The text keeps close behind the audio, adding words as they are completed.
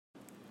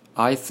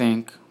I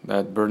think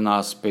that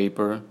Bernard's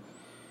paper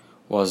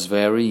was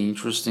very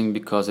interesting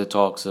because it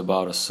talks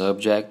about a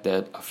subject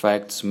that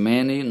affects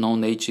many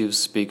non-native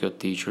speaker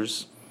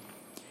teachers.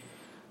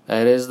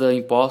 That is the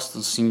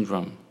imposter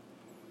syndrome.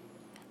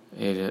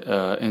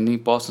 And the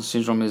imposter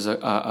syndrome is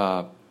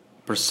a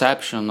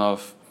perception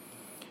of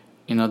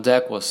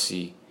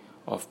inadequacy,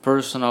 of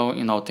personal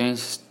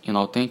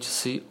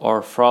inauthenticity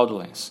or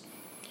fraudulence.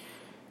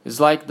 It's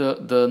like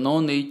the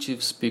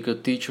non-native speaker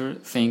teacher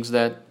thinks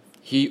that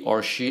he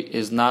or she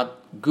is not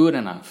good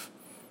enough,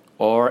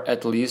 or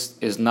at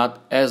least is not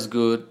as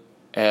good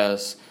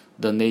as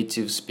the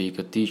native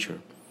speaker teacher.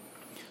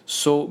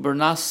 So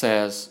Bernard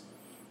says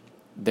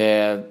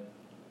that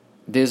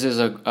this is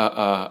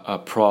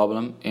a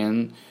problem,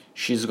 and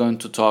she's going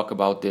to talk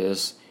about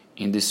this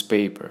in this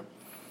paper.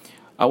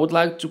 I would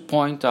like to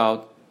point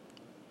out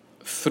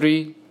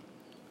four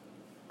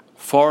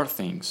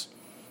things,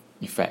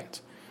 in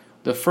fact.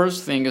 The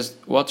first thing is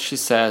what she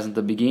says in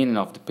the beginning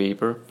of the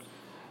paper.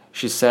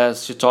 She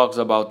talks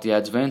about the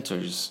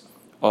advantages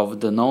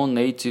of the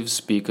non-native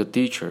speaker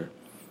teacher.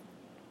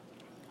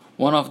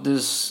 One of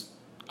these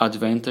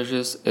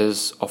advantages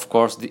is, of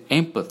course, the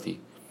empathy,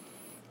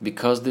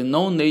 because the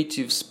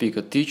non-native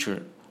speaker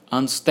teacher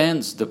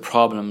understands the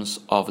problems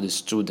of the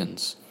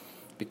students,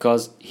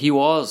 because he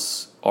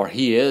was, or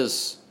he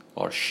is,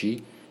 or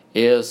she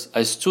is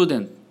a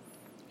student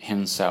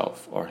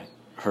himself or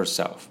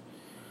herself.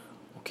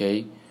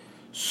 Okay,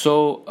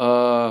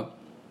 so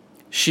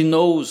she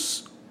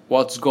knows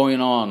what's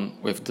going on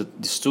with the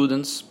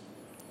students,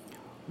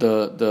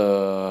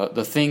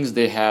 the things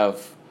they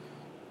have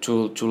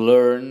to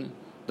learn,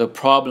 the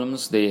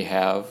problems they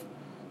have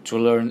to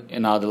learn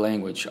another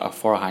language, a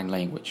foreign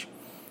language.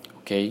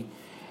 Okay,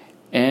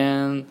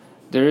 and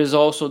there is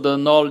also the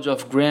knowledge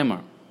of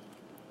grammar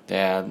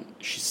that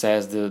she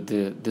says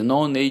the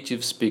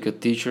non-native speaker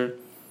teacher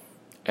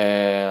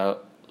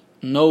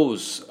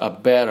knows a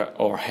better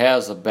or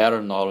has a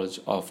better knowledge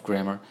of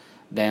grammar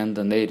than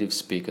the native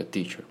speaker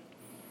teacher.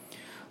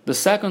 The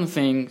second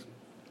thing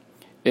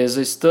is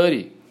a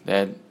study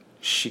that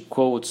she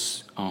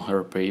quotes on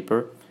her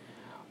paper,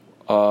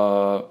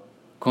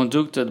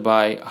 conducted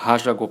by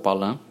Raja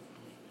Gopalan,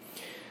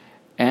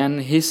 and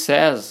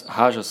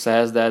Raja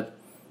says that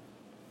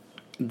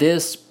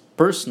this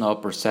personal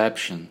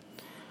perception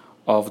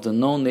of the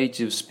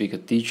non-native speaker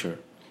teacher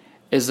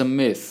is a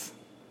myth.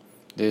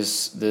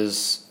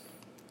 This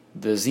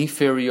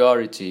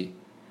inferiority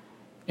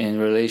in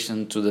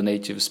relation to the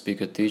native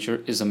speaker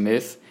teacher is a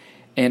myth,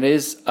 and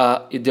is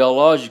an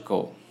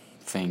ideological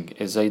thing,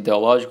 is an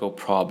ideological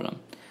problem.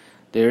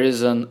 There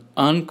is an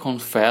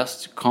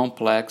unconfessed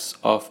complex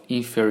of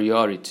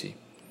inferiority,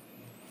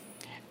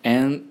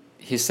 and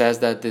he says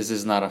that this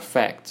is not a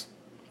fact.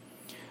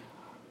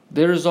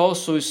 There is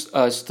also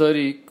a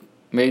study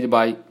made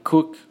by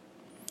Cook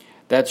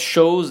that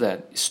shows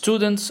that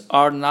students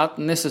are not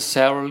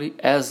necessarily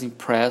as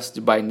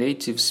impressed by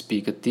native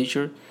speaker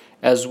teacher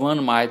as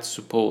one might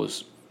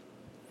suppose.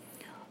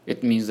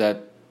 It means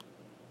that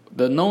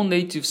the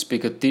non-native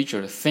speaker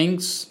teacher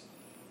thinks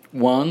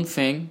one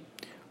thing,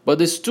 but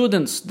the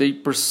students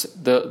they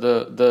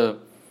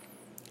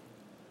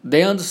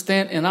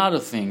understand another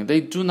thing. They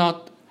do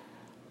not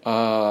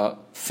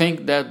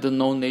think that the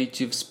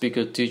non-native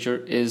speaker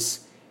teacher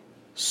is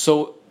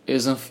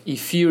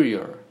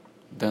inferior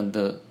than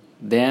the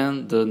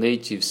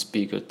native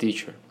speaker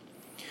teacher.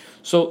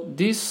 So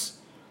these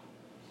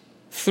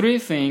three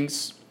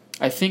things,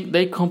 I think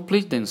they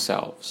complete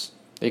themselves.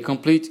 They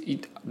complete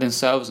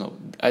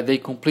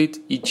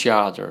each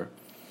other,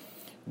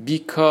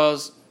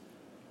 because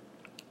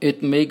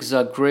it makes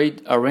a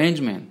great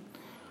arrangement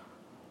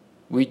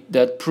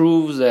that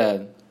proves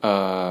that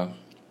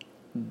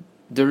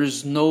there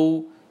is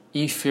no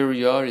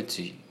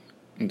inferiority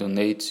in the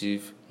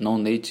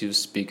non-native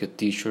speaker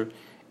teacher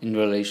in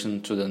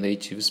relation to the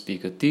native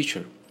speaker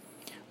teacher.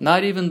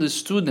 Not even the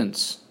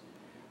students,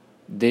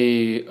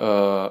 they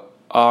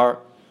are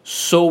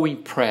so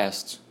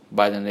impressed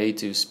by the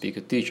native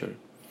speaker teacher.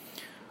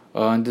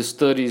 In the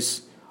study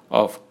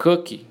of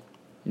Cookie,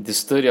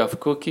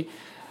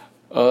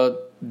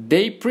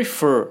 they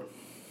prefer,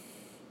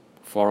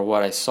 for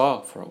what I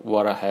saw, for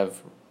what I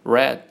have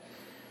read,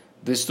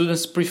 the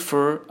students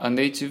prefer a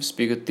native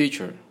speaker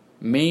teacher,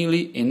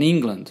 mainly in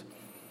England.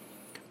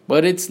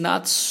 But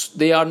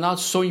they are not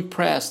so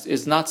impressed.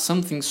 It's not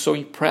something so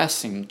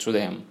impressing to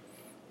them.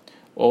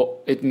 Or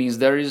it means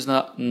it's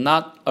not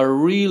a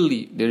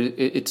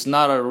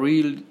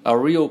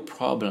real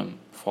problem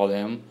for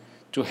them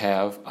to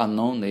have a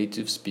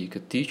non-native speaker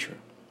teacher.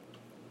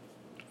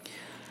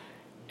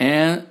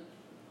 And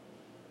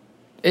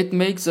it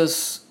makes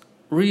us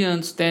really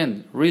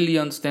understand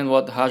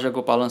what Raja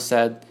Gopalan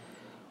said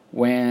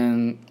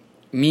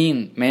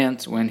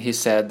meant when he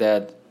said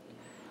that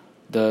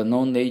the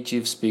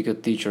non-native speaker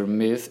teacher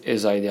myth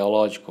is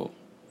ideological.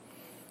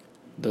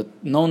 The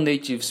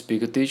non-native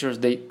speaker teachers,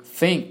 they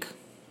think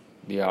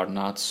they are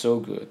not so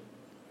good,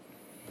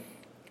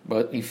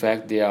 but in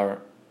fact they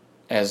are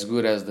as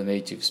good as the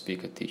native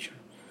speaker teacher.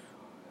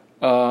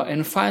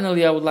 And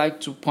finally, I would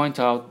like to point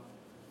out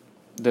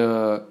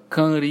the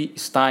Henry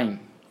Stein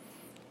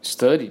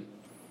study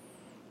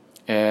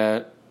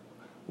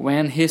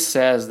when he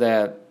says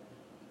that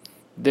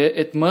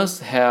it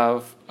must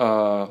have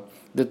the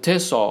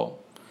TESOL,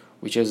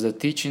 which is the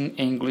Teaching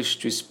English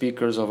to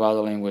Speakers of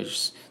Other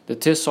Languages. The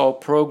TESOL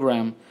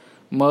program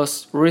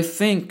must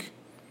rethink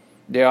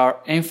their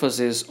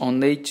emphasis on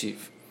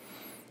native,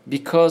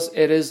 because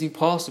it is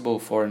impossible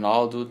for an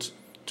adult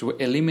to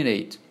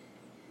eliminate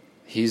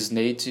his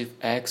native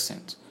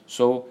accent.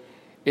 So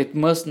it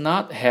must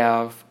not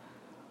have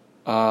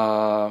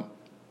an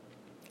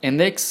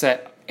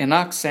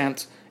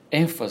accent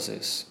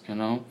emphasis,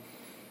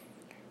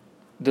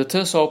 The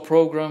TESOL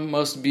program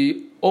must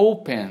be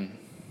open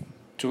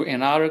to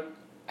another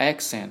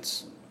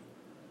accents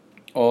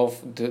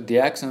of the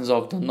accents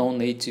of the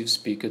non-native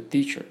speaker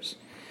teachers.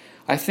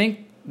 I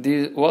think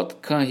what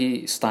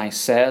Henry Stein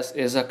says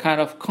is a kind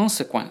of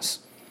consequence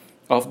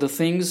of the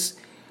things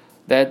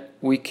that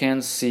we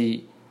can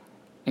see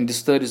in the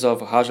studies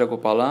of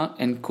Rajagopalan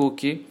and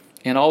Cooke,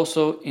 and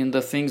also in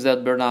the things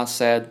that Bernard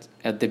said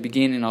at the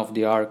beginning of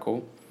the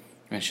article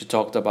when she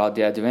talked about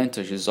the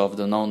advantages of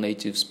the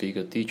non-native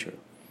speaker teacher.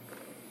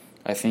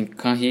 I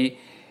think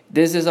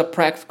this is a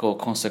practical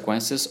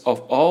consequences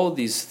of all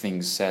these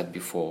things said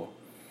before.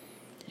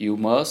 You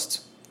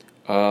must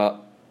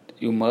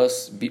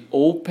be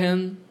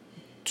open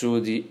to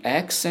the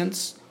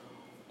accents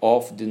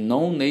of the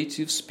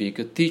non-native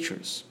speaker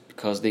teachers,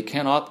 because they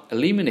cannot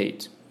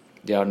eliminate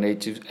their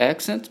native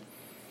accent,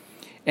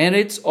 and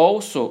it's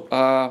also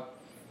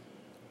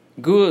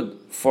good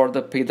for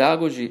the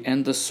pedagogy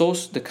and the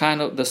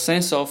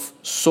sense of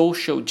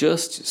social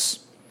justice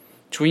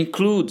to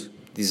include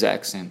these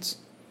accents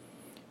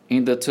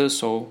in the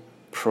TESOL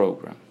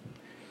program.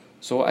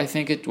 So I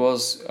think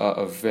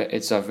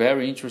it's a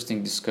very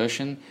interesting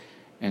discussion,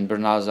 and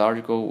Bernard's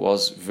article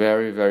was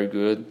very, very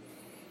good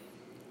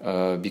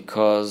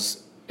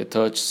because it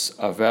touches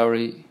a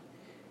very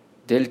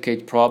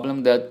delicate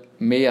problem that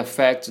may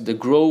affect the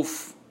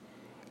growth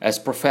as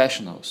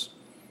professionals,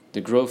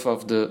 the growth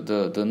of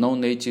the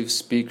non-native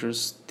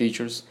speakers,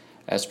 teachers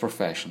as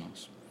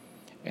professionals.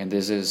 And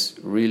this is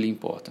really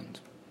important.